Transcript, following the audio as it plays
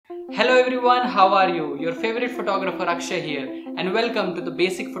Hello everyone, how are you? Your favorite photographer Akshay here and welcome to the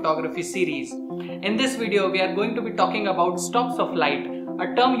Basic Photography series. In this video, we are going to be talking about stops of light,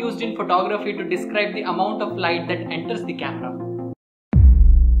 a term used in photography to describe the amount of light that enters the camera.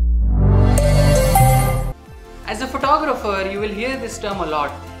 As a photographer, you will hear this term a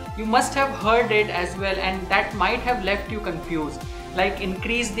lot. You must have heard it as well, and that might have left you confused, like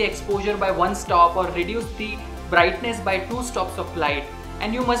increase the exposure by one stop or reduce the brightness by 2 stops of light.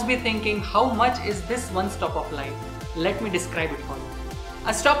 And you must be thinking, how much is this one stop of light? Let me describe it for you.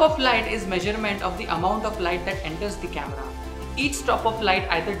 A stop of light is measurement of the amount of light that enters the camera. Each stop of light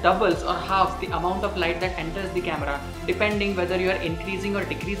either doubles or halves the amount of light that enters the camera, depending whether you are increasing or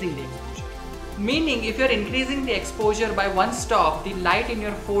decreasing the exposure. Meaning, if you are increasing the exposure by one stop, the light in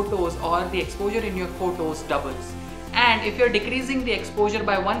your photos or the exposure in your photos doubles. And if you are decreasing the exposure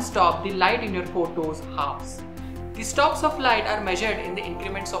by one stop, the light in your photos halves. The stops of light are measured in the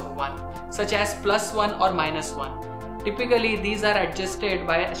increments of 1, such as +1 or -1. Typically, these are adjusted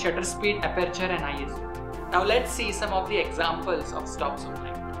by shutter speed, aperture and ISO. Now let's see some of the examples of stops of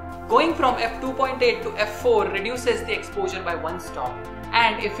light. Going from f2.8 to f4 reduces the exposure by one stop.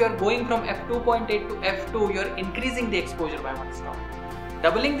 And if you're going from f2.8 to f2, you're increasing the exposure by one stop.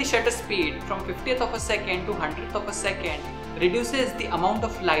 Doubling the shutter speed from 50th of a second to 100th of a second reduces the amount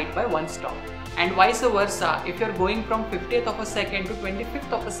of light by one stop. And vice versa, if you're going from 50th of a second to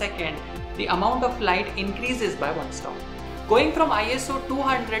 25th of a second, the amount of light increases by one stop. Going from ISO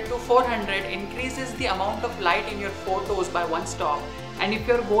 200 to 400 increases the amount of light in your photos by one stop. And if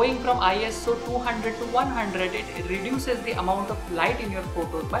you're going from ISO 200 to 100, it reduces the amount of light in your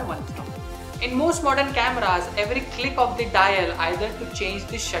photos by one stop. In most modern cameras, every click of the dial, either to change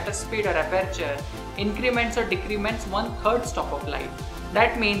the shutter speed or aperture, increments or decrements 1/3 stop of light.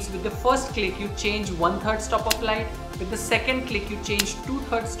 That means with the first click you change 1/3 stop of light, with the second click you change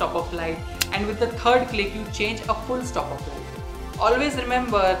 2/3 stop of light, and with the third click you change a full stop of light. Always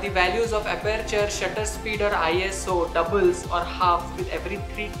remember the values of aperture, shutter speed or ISO doubles or halves with every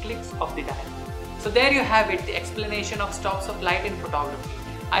 3 clicks of the dial. So there you have it, the explanation of stops of light in photography.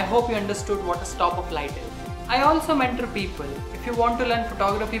 I hope you understood what a stop of light is. I also mentor people. If you want to learn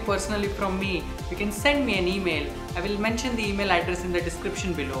photography personally from me, you can send me an email. I will mention the email address in the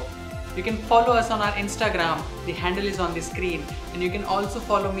description below. You can follow us on our Instagram, the handle is on the screen, and you can also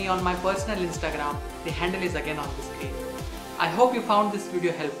follow me on my personal Instagram, the handle is again on the screen. I hope you found this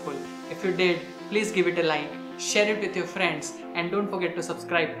video helpful. If you did, please give it a like, share it with your friends, and don't forget to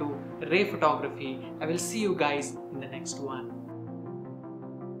subscribe to Ray Photography. I will see you guys in the next one.